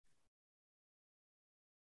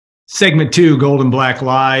Segment 2, Gold and Black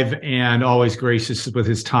Live, and always gracious with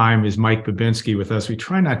his time is Mike Bobinski with us. We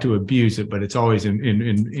try not to abuse it, but it's always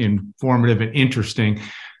informative and interesting.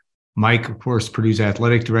 Mike, of course, Purdue's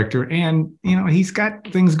athletic director, and, you know, he's got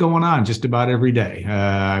things going on just about every day,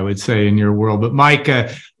 I would say, in your world. But, Mike,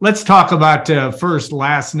 let's talk about first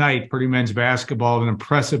last night, Purdue men's basketball, an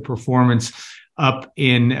impressive performance up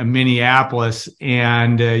in Minneapolis,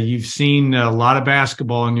 and you've seen a lot of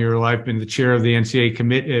basketball in your life, been the chair of the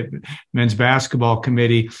NCAA men's basketball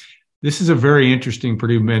committee. This is a very interesting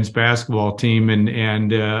Purdue men's basketball team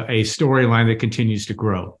and a storyline that continues to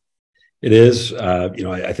grow. It is.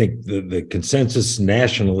 I think the consensus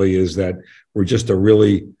nationally is that we're just a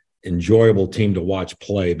really enjoyable team to watch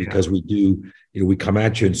play because we come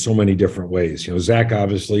at you in so many different ways. Zach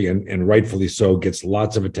obviously, and rightfully so, gets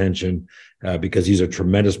lots of attention because he's a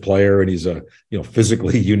tremendous player and he's a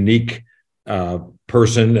physically unique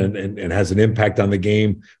person and has an impact on the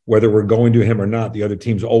game. Whether we're going to him or not, the other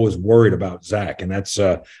team's always worried about Zach, and that's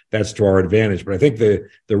to our advantage. But I think the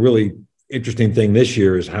really interesting thing this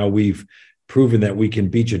year is how we've proven that we can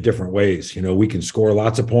beat you different ways. We can score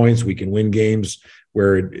lots of points, we can win games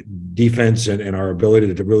where defense and our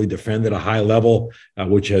ability to really defend at a high level,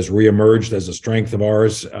 which has reemerged as a strength of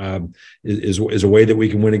ours, is a way that we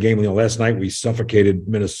can win a game. Last night we suffocated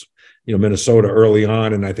Minnesota early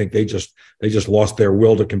on, and I think they just lost their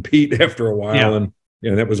will to compete after a while, and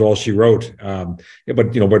that was all she wrote.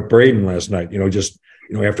 But Braden last night,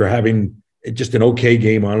 after having just an okay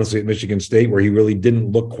game, honestly, at Michigan State, where he really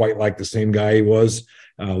didn't look quite like the same guy he was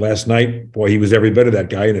last night. Boy, he was every bit of that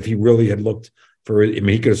guy. And if he really had looked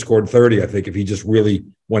he could have scored 30, I think, if he just really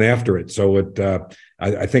went after it. So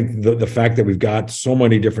I think the fact that we've got so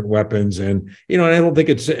many different weapons, and I don't think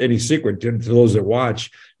it's any secret to those that watch.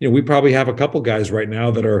 We probably have a couple guys right now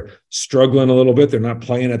that are struggling a little bit. They're not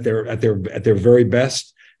playing at their very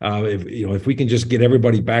best. If we can just get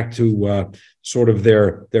everybody back to sort of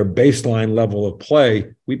their baseline level of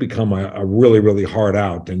play, we become a really, really hard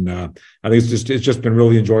out. And I think it's just been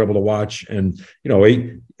really enjoyable to watch. And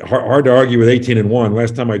hard to argue with 18-1.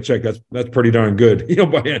 Last time I checked, that's pretty darn good.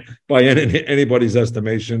 By anybody's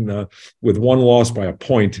estimation, with one loss by a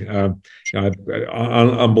point.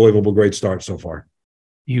 Unbelievable, great start so far.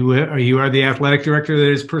 You are the athletic director that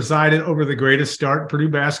has presided over the greatest start in Purdue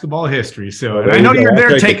basketball history. So I know you're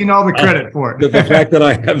there taking all the credit for it. The fact that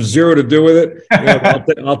I have zero to do with it,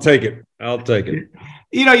 I'll take it. I'll take it.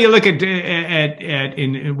 You look at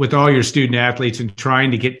with all your student athletes and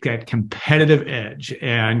trying to get that competitive edge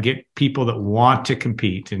and get people that want to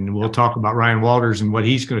compete. And we'll talk about Ryan Walters and what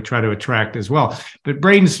he's going to try to attract as well. But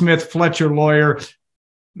Braden Smith, Fletcher Lawyer,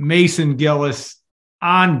 Mason Gillis,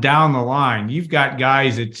 on down the line, you've got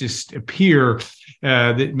guys that just appear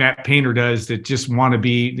that Matt Painter does that just want to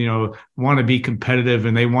be competitive,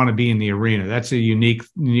 and they want to be in the arena. That's a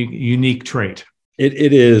unique trait.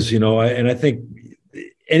 It is, and I think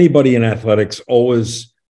anybody in athletics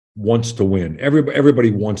always wants to win. Everybody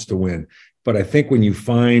wants to win, but I think when you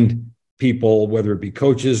find people, whether it be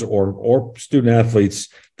coaches or student athletes,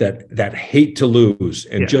 that hate to lose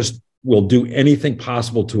and just will do anything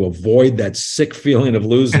possible to avoid that sick feeling of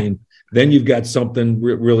losing, then you've got something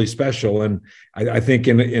really special. And I think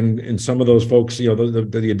in some of those folks,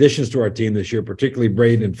 the additions to our team this year, particularly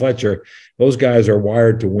Braden and Fletcher, those guys are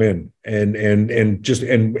wired to win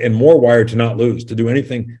and more wired to not lose, to do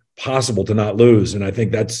anything possible to not lose. And I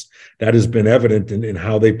think that has been evident in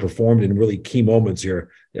how they performed in really key moments here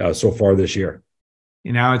so far this year.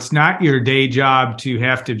 It's not your day job to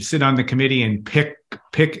have to sit on the committee and pick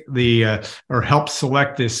the or help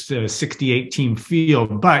select this 68 team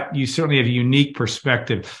field, but you certainly have a unique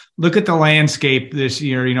perspective. Look at the landscape this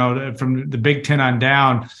year, from the Big Ten on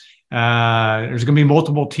down. There's going to be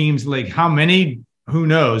multiple teams. Like how many? Who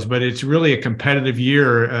knows? But it's really a competitive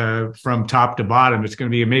year from top to bottom. It's going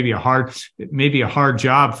to be maybe a hard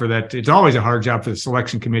job for that. It's always a hard job for the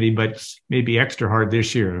selection committee, but maybe extra hard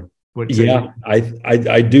this year.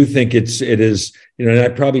 I do think it is,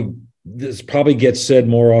 and this probably gets said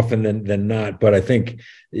more often than not, but I think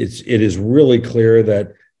it is really clear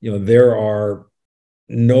that, there are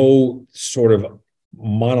no sort of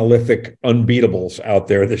monolithic unbeatables out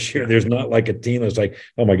there this year. There's not like a team that's like,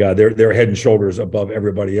 oh my God, they're head and shoulders above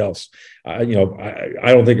everybody else. I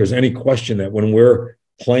don't think there's any question that when we're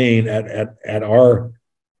playing at our,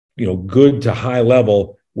 good to high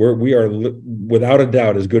level, we are without a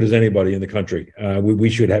doubt as good as anybody in the country. We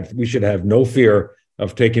should have no fear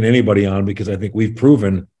of taking anybody on, because I think we've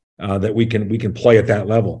proven that we can play at that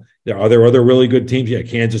level. Are there other really good teams? Yeah,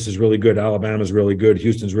 Kansas is really good, Alabama's really good,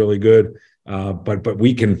 Houston's really good, but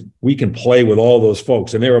we can play with all those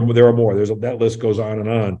folks, and there are more. That list goes on and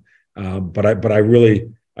on. But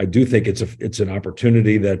I do think it's an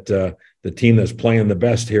opportunity that the team that's playing the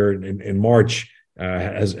best here in March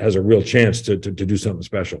has a real chance to do something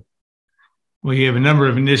special. Well, you have a number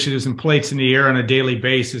of initiatives and plates in the air on a daily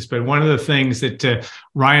basis, but one of the things that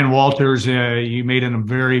Ryan Walters, you made him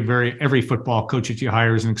every football coach that you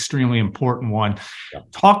hire is an extremely important one. Yeah.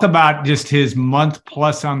 Talk about just his month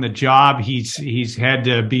plus on the job. He's had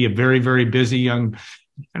to be a very busy young,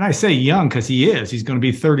 and I say young because he's going to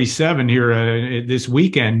be 37 here this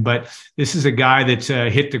weekend, but this is a guy that's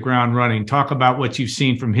hit the ground running. Talk about what you've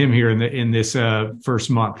seen from him here in this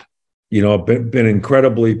first month. You know, I've been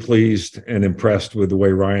incredibly pleased and impressed with the way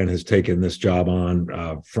Ryan has taken this job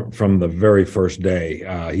on from the very first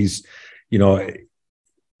day. He's, you know,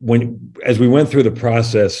 as we went through the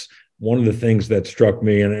process, one of the things that struck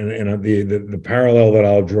me, and the parallel that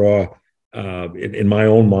I'll draw in my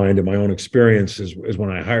own mind and my own experience is when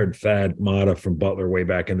I hired Thad Matta from Butler way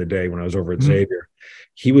back in the day when I was over at Xavier.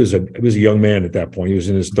 He was a young man at that point. He was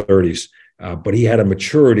in his 30s. But he had a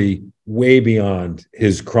maturity way beyond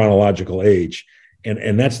his chronological age,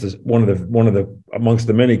 and that's one of the amongst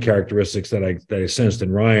the many characteristics that I sensed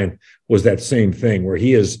in Ryan was that same thing, where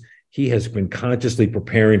he has been consciously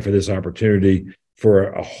preparing for this opportunity for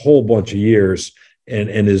a whole bunch of years, and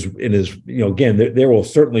is you know, again, there will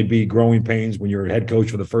certainly be growing pains when you're a head coach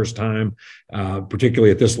for the first time, particularly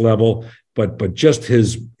at this level, but just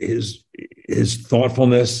his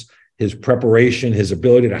thoughtfulness, his preparation, his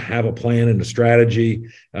ability to have a plan and a strategy,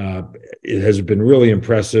 it has been really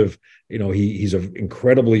impressive. You know, he's an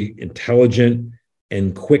incredibly intelligent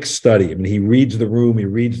and quick study. I mean, he reads the room, he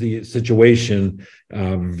reads the situation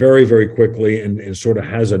very quickly, and sort of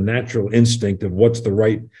has a natural instinct of what's the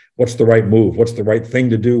right move, what's the right thing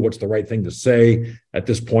to do, what's the right thing to say at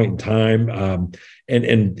this point in time,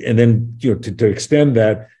 and then, you know, to extend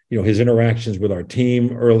that. You know, his interactions with our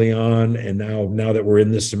team early on, and now that we're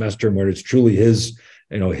in this semester where it's truly his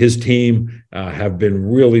team, have been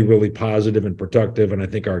really positive and productive. And I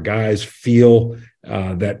think our guys feel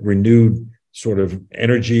that renewed sort of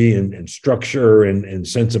energy and structure and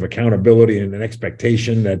sense of accountability and an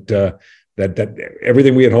expectation that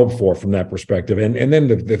everything we had hoped for from that perspective. And then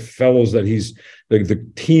the fellows that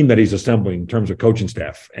the team that he's assembling in terms of coaching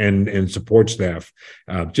staff and support staff,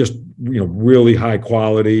 just, you know, really high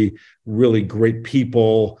quality, really great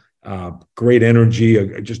people, great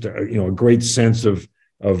energy, just a great sense of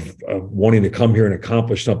wanting to come here and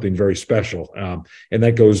accomplish something very special. And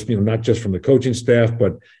that goes, you know, not just from the coaching staff,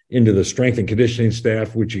 but into the strength and conditioning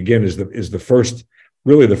staff, which again is the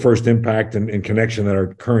first impact and connection that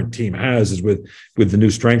our current team has is with the new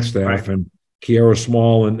strength staff. Right. And Kiara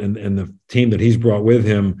Small and the team that he's brought with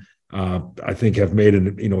him, I think have made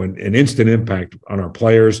an instant impact on our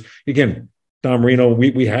players. Again, Don Marino,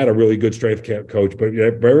 we had a really good strength coach, but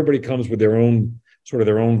everybody comes with their own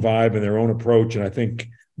vibe and their own approach. And I think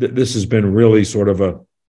that this has been really sort of a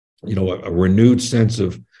renewed sense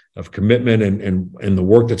of commitment and the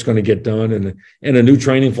work that's going to get done, and a new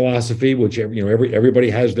training philosophy, which, you know,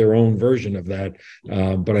 everybody has their own version of that.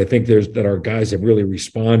 But I think that our guys have really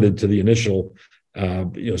responded to the initial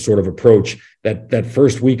sort of approach. That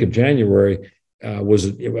first week of January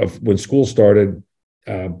was when school started.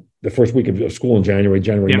 The first week of school in January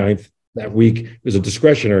 9th, that week was a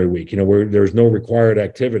discretionary week, you know, where there's no required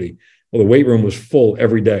activity. Well, the weight room was full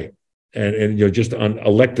every day. And you know, just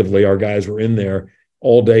electively, our guys were in there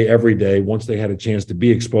all day, every day, once they had a chance to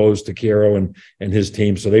be exposed to Kiero and his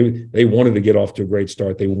team. So they wanted to get off to a great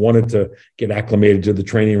start. They wanted to get acclimated to the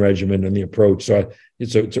training regimen and the approach. So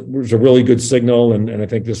it was a really good signal. And I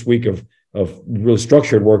think this week of really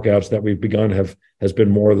structured workouts that we've begun has been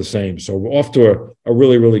more of the same. So we're off to a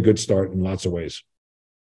really good start in lots of ways.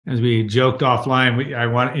 As we joked offline, I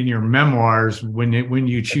want in your memoirs, when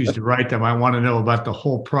you choose to write them, I want to know about the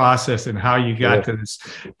whole process and how you got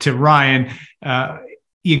to Ryan.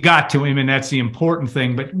 You got to him, and that's the important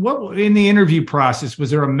thing. But what in the interview process,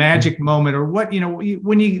 was there a magic moment, or what, you know,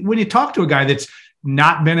 when you talk to a guy that's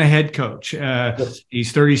not been a head coach,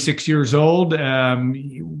 he's 36 years old.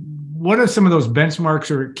 What are some of those benchmarks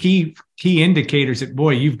or key indicators that,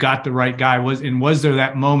 boy, you've got the right guy? Was there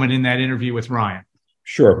that moment in that interview with Ryan?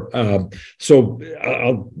 Sure. So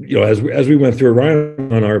as we went through,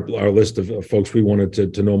 Ryan on our list of folks we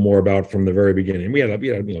wanted to know more about from the very beginning. We had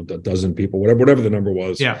a dozen people, whatever the number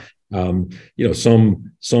was. Yeah.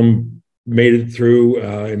 Some made it through,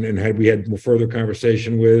 and we had further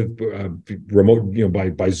conversation with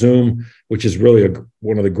remote, by Zoom, which is really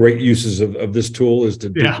one of the great uses of this tool, is to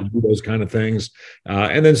do those kind of things.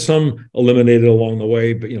 And then some eliminated along the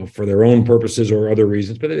way, but for their own purposes or other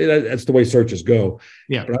reasons. But that's the way searches go.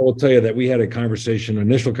 Yeah. But I will tell you that we had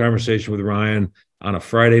initial conversation with Ryan on a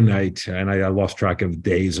Friday night, and I lost track of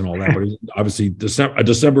days and all that, but it was obviously a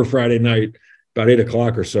December Friday night, about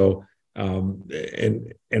 8:00 or so.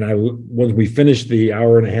 When we finished the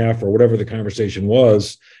hour and a half or whatever the conversation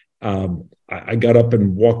was, I got up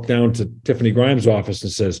and walked down to Tiffany Grimes' office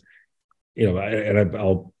and says,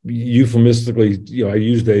 I'll euphemistically, I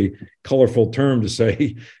used a colorful term to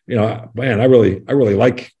say, man, I really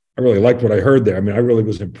liked what I heard there. I mean, I really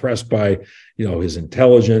was impressed by, his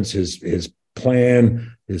intelligence, his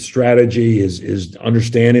plan, his strategy, his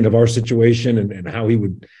understanding of our situation, and how he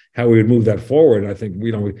would move that forward. I think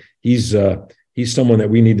he's someone that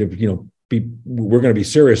we need to we're going to be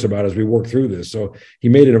serious about as we work through this. So he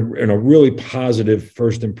made it in a really positive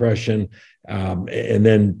first impression, and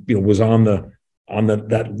then was on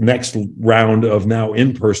that next round of now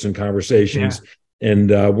in-person conversations. Yeah. And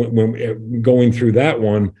when going through that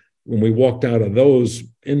one, when we walked out of those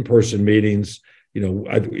in-person meetings,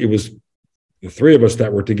 it was the three of us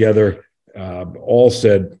that were together, all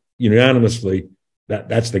said unanimously,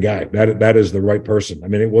 that's the guy. That is the right person. I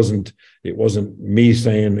mean, it wasn't me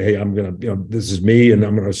saying, hey, I'm going to, this is me and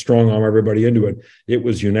I'm going to strong arm everybody into it. It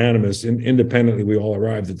was unanimous. And independently, we all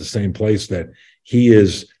arrived at the same place, that he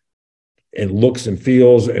is and looks and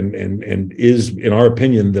feels and is, in our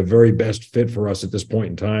opinion, the very best fit for us at this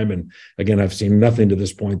point in time. And again, I've seen nothing to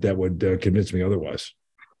this point that would convince me otherwise.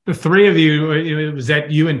 The three of you, was that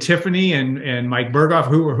you and Tiffany and Mike Berghoff?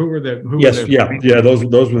 Who were the?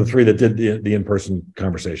 Those were the three that did the in-person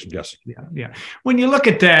conversation. Yes. Yeah. When you look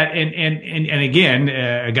at that, and again,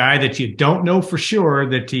 a guy that you don't know for sure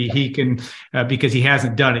that he can, because he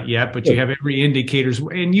hasn't done it yet, but you have every indicators,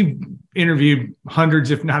 and you've interviewed hundreds,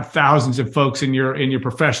 if not thousands, of folks in your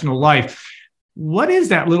professional life. What is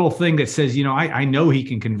that little thing that says, I know he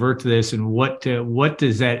can convert to this, and what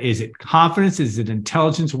does that? Is it confidence? Is it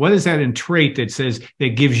intelligence? What is that in trait that says,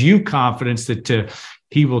 that gives you confidence that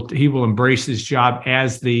he will embrace this job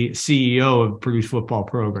as the CEO of Purdue's football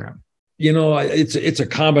program? It's a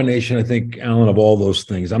combination, I think, Alan, of all those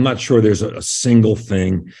things. I'm not sure there's a single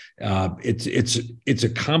thing. It's a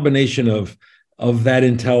combination of that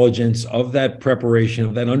intelligence, of that preparation,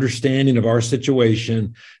 of that understanding of our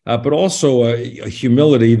situation, but also a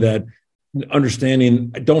humility, that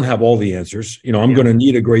understanding I don't have all the answers. I'm going to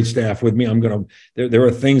need a great staff with me. There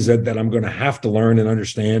are things that I'm going to have to learn and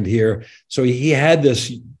understand here. So he had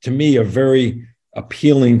this, to me, a very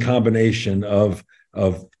appealing combination of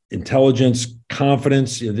intelligence,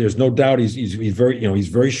 confidence. There's no doubt he's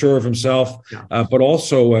very sure of himself, but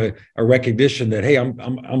also a recognition that, hey, I'm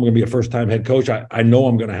going to be a first-time head coach. I know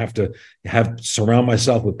I'm going to have surround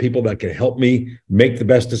myself with people that can help me make the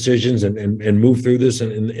best decisions and move through this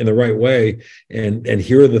in the right way. And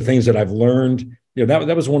here are the things that I've learned.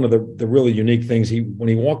 That was one of the really unique things. When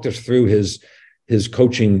he walked us through his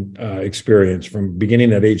coaching experience from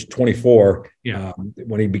beginning at age 24,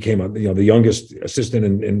 when he became the youngest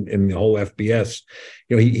assistant in the whole FBS.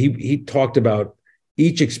 He talked about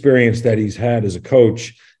each experience that he's had as a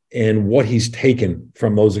coach and what he's taken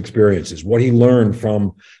from those experiences, what he learned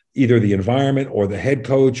from either the environment or the head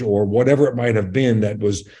coach or whatever it might have been that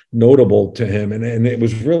was notable to him. And it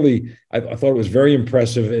was really, I thought it was very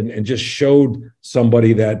impressive, and just showed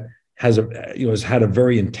somebody that has had a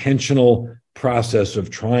very intentional process of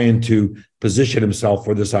trying to position himself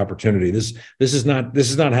for this opportunity. This has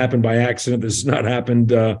not happened by accident. This has not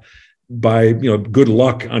happened by good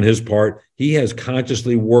luck on his part. He has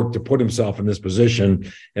consciously worked to put himself in this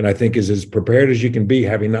position, and I think is as prepared as you can be,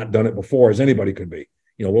 having not done it before, as anybody could be.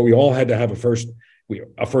 We all had to have a first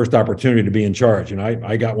opportunity to be in charge.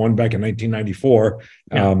 I got one back in 1994.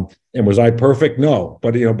 And was I perfect? No,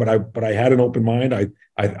 but I had an open mind.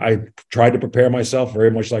 I tried to prepare myself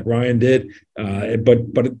very much like Ryan did,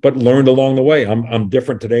 but learned along the way. I'm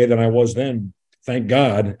different today than I was then, thank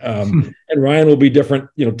God. And Ryan will be different,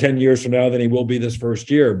 10 years from now than he will be this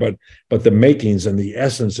first year. But the makings and the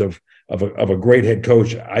essence of a great head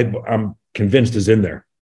coach, I'm convinced is in there.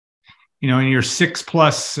 In your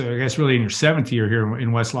 6+, I guess really in your 7th year here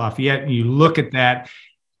in West Lafayette, and you look at that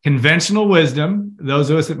conventional wisdom,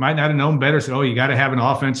 those of us that might not have known better said, oh, you got to have an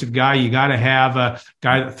offensive guy. You got to have a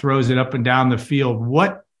guy that throws it up and down the field.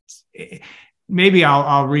 Maybe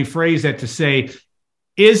I'll rephrase that to say,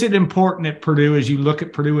 is it important at Purdue, as you look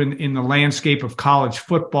at Purdue in the landscape of college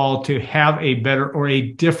football, to have a better or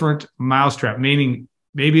a different mousetrap, meaning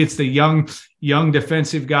maybe it's the young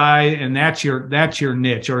defensive guy, and that's your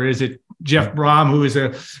niche, or is it Jeff Brom, who is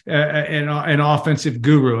an offensive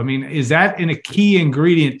guru? I mean, is that a key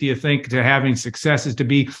ingredient, do you think, to having success, is to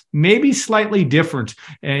be maybe slightly different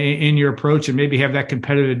in your approach and maybe have that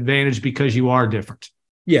competitive advantage because you are different?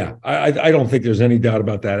 Yeah, I don't think there's any doubt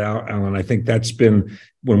about that, Alan. I think that's been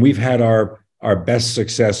when we've had our best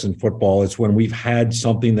success in football. It's when we've had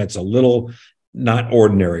something that's a little not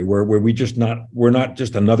ordinary, where we're not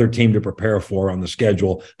just another team to prepare for on the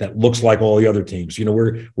schedule that looks like all the other teams. You know,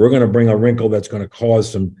 we're going to bring a wrinkle that's going to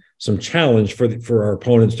cause some challenge for our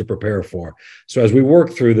opponents to prepare for. So as we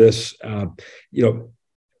work through this,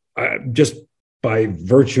 just by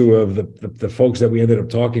virtue of the folks that we ended up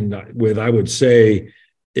talking with, I would say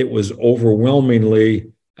it was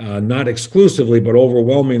overwhelmingly, not exclusively, but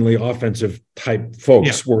overwhelmingly offensive type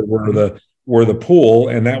folks were the pool,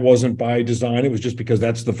 and that wasn't by design. It was just because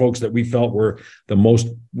that's the folks that we felt were the most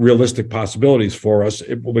realistic possibilities for us.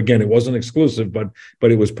 It wasn't exclusive, but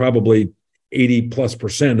it was probably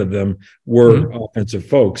 80+% of them were offensive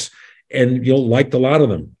folks, and liked a lot of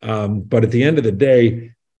them. But at the end of the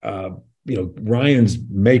day, Ryan's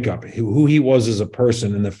makeup, who he was as a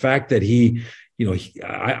person, and the fact that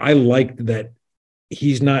I liked that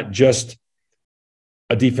he's not just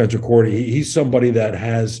a defensive coordinator. He's somebody that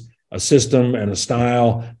has a system and a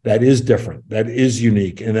style that is different, that is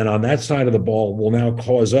unique. And then on that side of the ball will now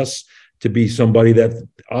cause us to be somebody that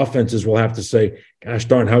offenses will have to say, gosh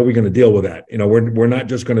darn, how are we going to deal with that? We're not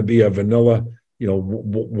just going to be a vanilla,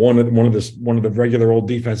 one of the regular old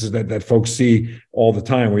defenses that folks see all the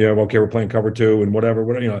time, where we're playing cover 2 and whatever,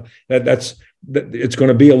 it's going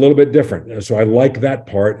to be a little bit different. So I like that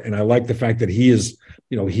part, and I like the fact that he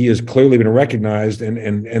has clearly been recognized,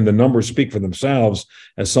 and the numbers speak for themselves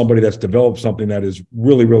as somebody that's developed something that is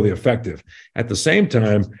really, really effective. At the same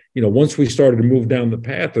time, once we started to move down the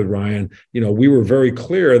path with Ryan, we were very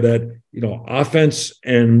clear that, offense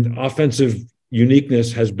and offensive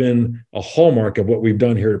uniqueness has been a hallmark of what we've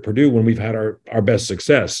done here at Purdue when we've had our best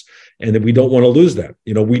success, and that we don't want to lose that.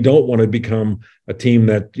 We don't want to become a team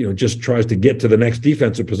that, just tries to get to the next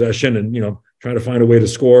defensive possession and, try to find a way to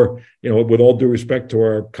score, with all due respect to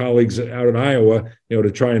our colleagues out in Iowa,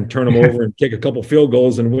 to try and turn them over and kick a couple field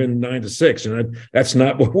goals and win 9-6. And that's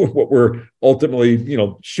not what we're ultimately,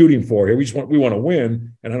 shooting for here. We want to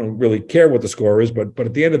win, and I don't really care what the score is, but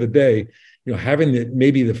at the end of the day, having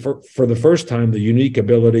for the first time, the unique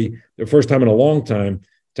ability, the first time in a long time,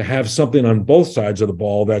 to have something on both sides of the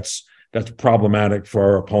ball that's problematic for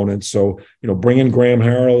our opponents. So, bringing Graham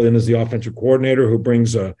Harrell in as the offensive coordinator, who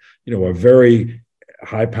brings a very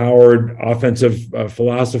high-powered offensive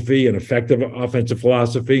philosophy and effective offensive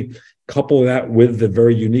philosophy, couple that with the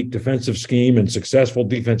very unique defensive scheme and successful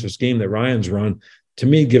defensive scheme that Ryan's run, to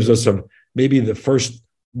me gives us maybe the first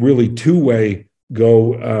really two-way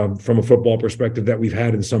go from a football perspective that we've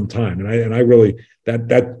had in some time. And I really,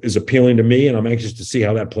 that is appealing to me, and I'm anxious to see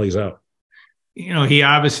how that plays out. He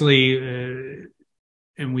obviously,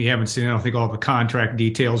 and we haven't seen, I don't think, all the contract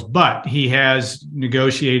details, but he has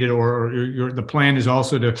negotiated, or the plan is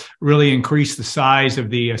also to really increase the size of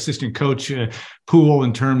the assistant coach pool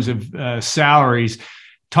in terms of salaries.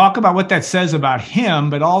 Talk about what that says about him,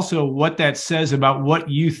 but also what that says about what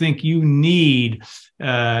you think you need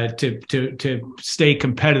to stay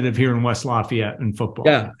competitive here in West Lafayette in football.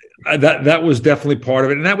 Yeah, that was definitely part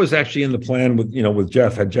of it, and that was actually in the plan with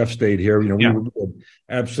Jeff. Had Jeff stayed here, we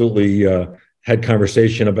absolutely had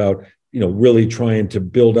conversation about really trying to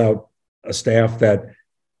build out a staff that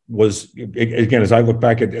was, again, as I look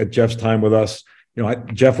back at Jeff's time with us,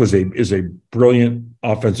 Jeff is a brilliant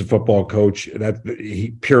offensive football coach.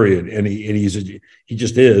 Period, and he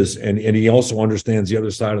just is, and he also understands the other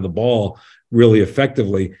side of the ball really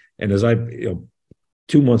effectively. And as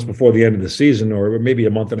 2 months before the end of the season, or maybe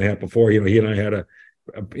a month and a half before, he and I had a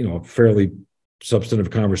fairly substantive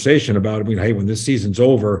conversation about, hey, when this season's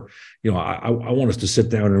over, I want us to sit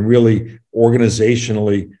down and really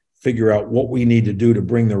organizationally figure out what we need to do to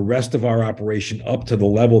bring the rest of our operation up to the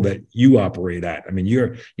level that you operate at.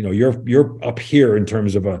 You're up here in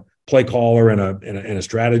terms of a play caller and a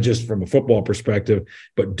strategist from a football perspective,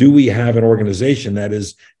 but do we have an organization that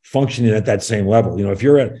is functioning at that same level? If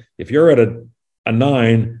you're at a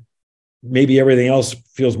 9, maybe everything else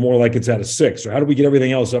feels more like it's at a 6. Or how do we get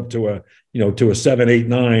everything else up to a 7, 8,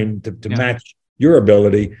 9 to match your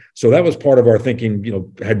ability? So that was part of our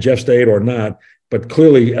thinking, had Jeff stayed or not. But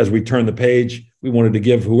clearly, as we turn the page, we wanted to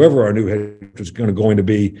give whoever our new head was going to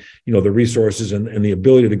be, the resources and the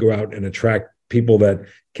ability to go out and attract people that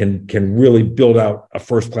can really build out a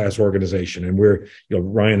first-class organization. And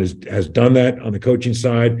Ryan has done that on the coaching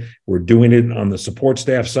side. We're doing it on the support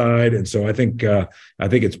staff side. And so I think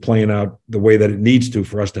it's playing out the way that it needs to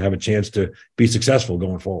for us to have a chance to be successful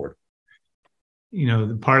going forward.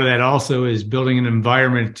 Part of that also is building an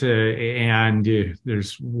environment, and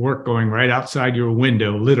there's work going right outside your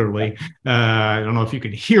window, literally. I don't know if you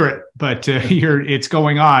can hear it, but it's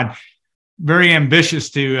going on. Very ambitious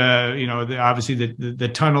to, obviously the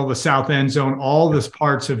tunnel, the south end zone, all this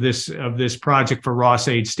parts of this project for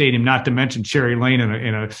Ross-Ade Stadium, not to mention Cherry Lane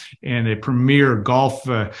and a premier golf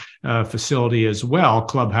facility as well,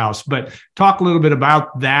 clubhouse. But talk a little bit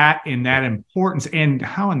about that and that importance, and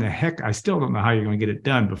how in the heck, I still don't know how you're going to get it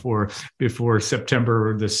done before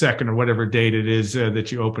September the 2nd or whatever date it is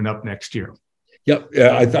that you open up next year. Yep,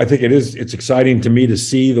 I think it is. It's exciting to me to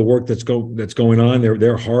see the work that's going on.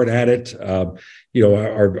 They're hard at it.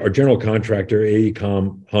 Our general contractor,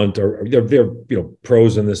 AECom Hunt, they're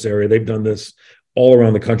pros in this area. They've done this all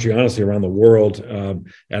around the country, honestly, around the world,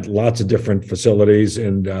 at lots of different facilities.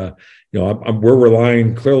 And we're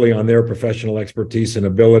relying clearly on their professional expertise and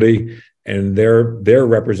ability, and their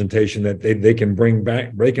representation that they can bring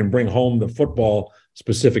back. They can bring home the football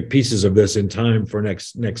specific pieces of this in time for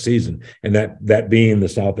next season, and that being the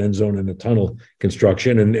south end zone and the tunnel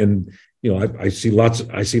construction. And I see lots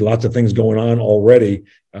of things going on already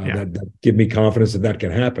that give me confidence that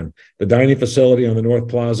can happen. The dining facility on the North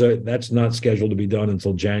Plaza, that's not scheduled to be done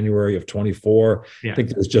until January of 24. I think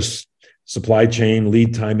there's just supply chain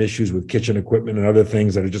lead time issues with kitchen equipment and other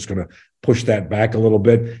things that are just going to push that back a little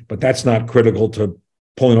bit, but that's not critical to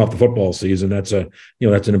pulling off the football season. That's an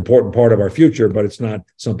important part of our future, but it's not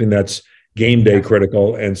something that's game day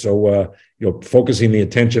critical. And so, focusing the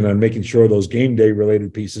attention on making sure those game day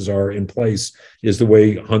related pieces are in place is the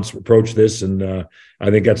way Hunt's approach this. And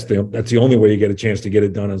I think that's the only way you get a chance to get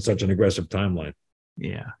it done on such an aggressive timeline.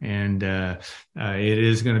 Yeah, and it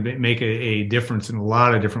is going to make a difference in a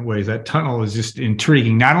lot of different ways. That tunnel is just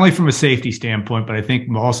intriguing, not only from a safety standpoint, but I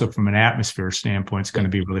think also from an atmosphere standpoint, it's going to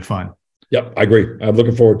be really fun. Yep, I agree. I'm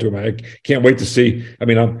looking forward to it. I can't wait to see. I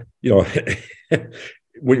mean,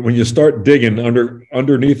 when you start digging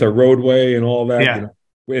underneath a roadway and all that,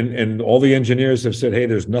 and all the engineers have said, hey,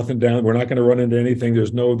 there's nothing down. We're not going to run into anything.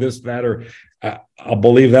 There's no this, that, or I'll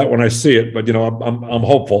believe that when I see it. But I'm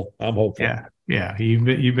hopeful. I'm hopeful. Yeah.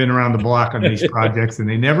 You've been around the block on these projects, and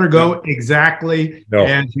they never go exactly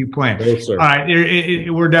as you plan. No, sir. All right,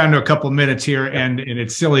 we're down to a couple of minutes here, and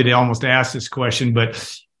it's silly to almost ask this question,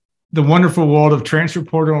 but the wonderful world of transfer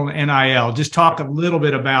portal and NIL. Just talk a little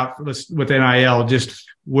bit about with NIL, just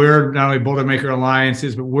where not only Boilermaker Alliance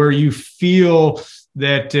is, but where you feel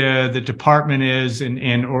that the department is and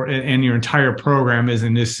your entire program is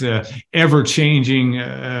in this ever-changing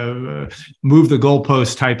move the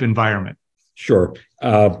goalpost type environment. Sure.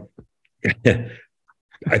 I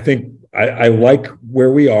think I like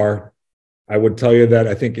where we are. I would tell you that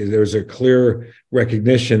I think there's a clear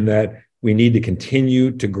recognition that we need to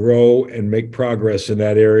continue to grow and make progress in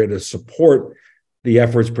that area to support the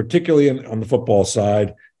efforts, particularly on the football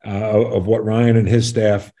side, of what Ryan and his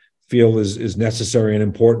staff feel is necessary and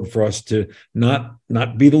important for us to not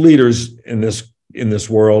be the leaders in this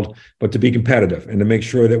world, but to be competitive and to make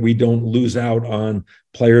sure that we don't lose out on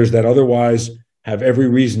players that otherwise have every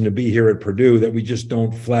reason to be here at Purdue, that we just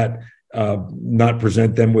don't not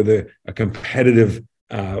present them with a competitive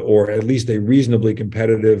or at least a reasonably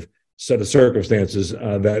competitive set of circumstances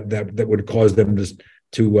that would cause them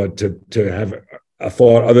to have a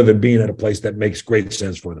thought other than being at a place that makes great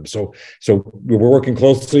sense for them. So we're working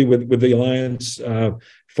closely with the Alliance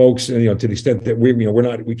folks, and to the extent that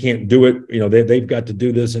we can't do it. They've got to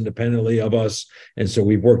do this independently of us, and so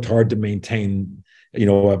we've worked hard to maintain a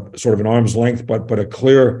sort of an arm's length, but a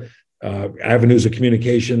clear avenues of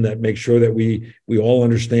communication that make sure that we all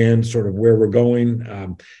understand sort of where we're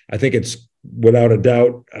going. I think it's without a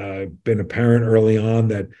doubt been apparent early on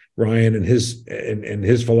that Ryan and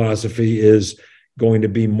his philosophy is going to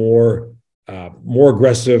be more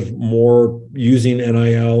aggressive, more using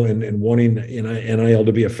NIL and wanting NIL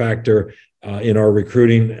to be a factor in our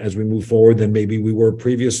recruiting as we move forward than maybe we were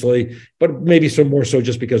previously, but maybe some more so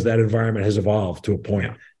just because that environment has evolved to a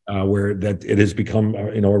point where that it has become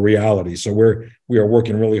a reality. So we are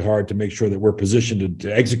working really hard to make sure that we're positioned to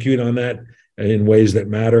execute on that in ways that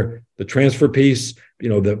matter. The transfer piece,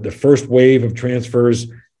 the first wave of transfers,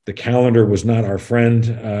 the calendar was not our friend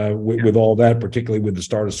with all that, particularly with the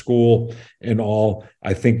start of school and all.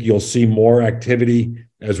 I think you'll see more activity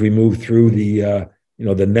as we move through the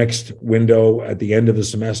next window at the end of the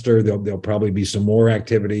semester. There'll probably be some more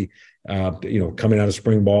activity coming out of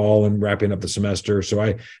spring ball and wrapping up the semester.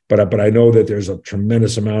 So but I know that there's a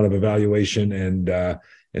tremendous amount of evaluation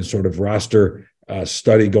and sort of roster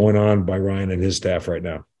study going on by Ryan and his staff right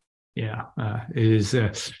now. Yeah,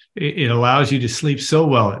 it allows you to sleep so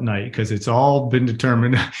well at night because it's all been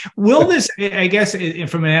determined. Will this, I guess,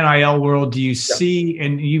 from an NIL world, do you see,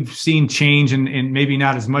 and you've seen change, and maybe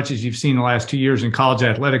not as much as you've seen the last 2 years in college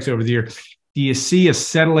athletics over the year, do you see a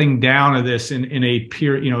settling down of this in a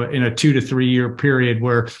period, in a 2 to 3 year period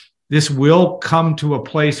where this will come to a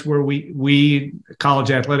place where we college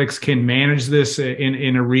athletics can manage this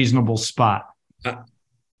in a reasonable spot?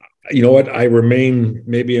 You know what? I remain,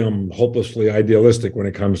 maybe I'm hopelessly idealistic when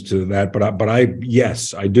it comes to that, but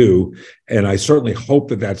yes, I do. And I certainly hope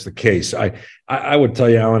that that's the case. I would tell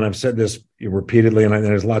you, Alan, I've said this repeatedly, and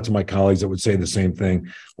there's lots of my colleagues that would say the same thing.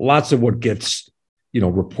 Lots of what gets,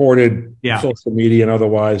 reported, social media and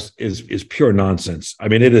otherwise is pure nonsense. I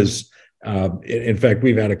mean, it is, in fact,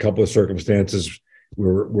 we've had a couple of circumstances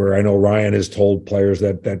where I know Ryan has told players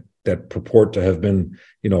that purport to have been,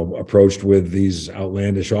 approached with these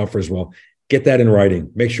outlandish offers. Well, get that in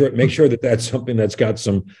writing. Make sure that that's something that's got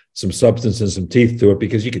some substance and some teeth to it,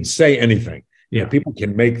 because you can say anything. Yeah, people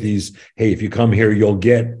can make these. Hey, if you come here, you'll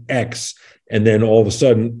get X, and then all of a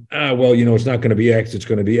sudden, it's not going to be X. It's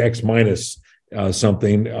going to be X minus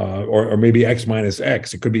something, or maybe X minus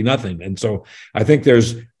X. It could be nothing. And so I think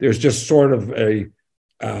there's just sort of a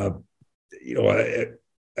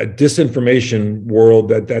disinformation world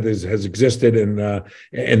that has existed, and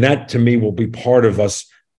that to me will be part of us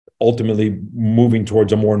ultimately moving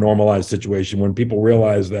towards a more normalized situation when people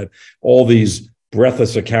realize that all these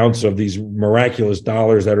breathless accounts of these miraculous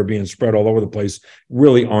dollars that are being spread all over the place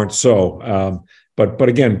really aren't so. But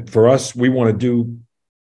again, for us, we want to do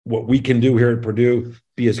what we can do here at Purdue,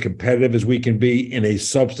 be as competitive as we can be in a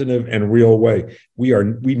substantive and real way. We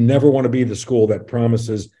never want to be the school that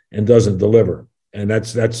promises and doesn't deliver. And that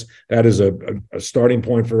is a starting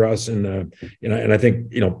point for us. And I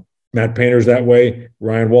think, Matt Painter's that way.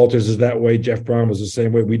 Ryan Walters is that way. Jeff Brown was the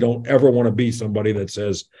same way. We don't ever want to be somebody that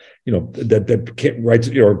says, that writes,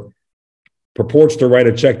 purports to write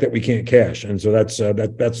a check that we can't cash. And so that's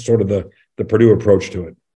sort of the Purdue approach to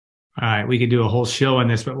it. All right, we could do a whole show on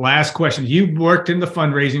this, but last question. You've worked in the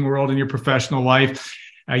fundraising world in your professional life.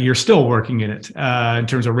 You're still working in it in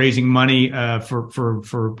terms of raising money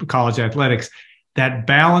for college athletics. That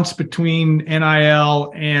balance between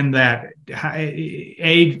NIL and that,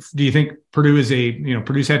 do you think Purdue is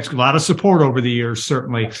Purdue's had a lot of support over the years,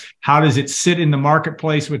 certainly. How does it sit in the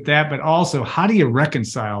marketplace with that? But also, how do you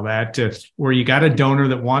reconcile that to where you got a donor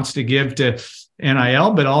that wants to give to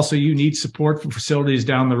NIL, but also you need support for facilities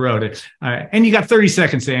down the road? And you got 30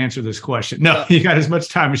 seconds to answer this question. No, you got as much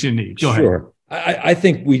time as you need. Go ahead. Sure. I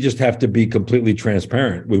think we just have to be completely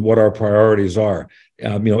transparent with what our priorities are.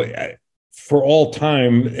 For all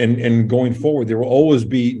time and going forward, there will always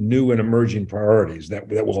be new and emerging priorities that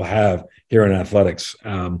we'll have here in athletics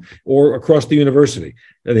or across the university.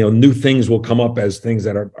 New things will come up as things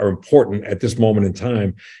that are important at this moment in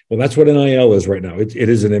time. Well, that's what NIL is right now. It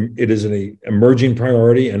is an emerging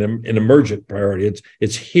priority and an emergent priority.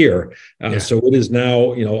 It's here. So it is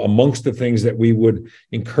now, amongst the things that we would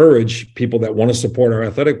encourage people that want to support our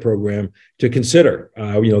athletic program to consider.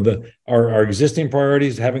 Our existing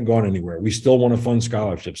priorities haven't gone anywhere. We still want to fund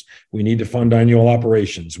scholarships. We need to fund annual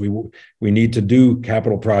operations. We need to do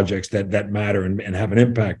capital projects that matter and have an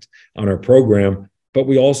impact on our program. But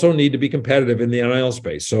we also need to be competitive in the NIL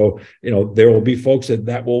space. So, there will be folks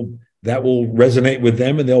that will resonate with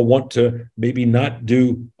them, and they'll want to maybe not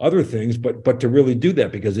do other things, but to really do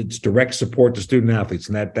that because it's direct support to student athletes,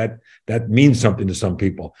 and that means something to some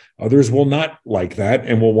people. Others will not like that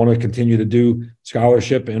and will want to continue to do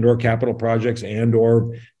scholarship and or capital projects and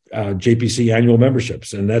or JPC annual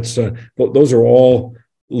memberships, and those are all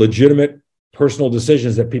legitimate personal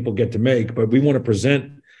decisions that people get to make. But we want to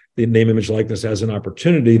present the name, image, likeness as an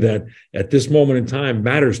opportunity that at this moment in time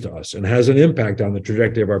matters to us and has an impact on the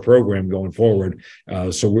trajectory of our program going forward.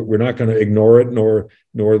 So we're not going to ignore it nor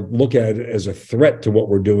look at it as a threat to what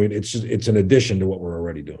we're doing. It's an addition to what we're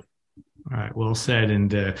already doing. All right, well said,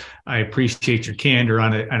 and I appreciate your candor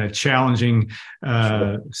on a challenging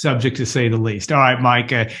subject, to say the least. All right,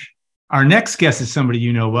 Mike. Our next guest is somebody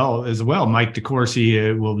you know well as well. Mike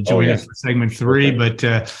DeCourcy will join us for segment 3, but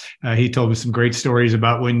he told me some great stories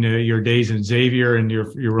about your days in Xavier and your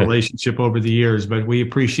relationship over the years. But we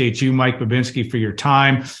appreciate you, Mike Bobinski, for your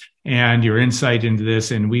time and your insight into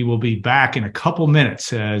this. And we will be back in a couple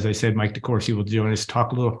minutes. As I said, Mike DeCourcy will join us, we're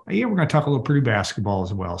going to talk a little Purdue basketball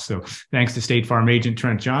as well. So thanks to State Farm agent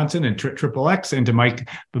Trent Johnson and Triple X, and to Mike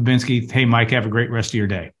Bobinski. Hey, Mike, have a great rest of your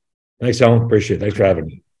day. Thanks, Alan. Appreciate it. Thanks for having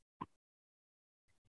me.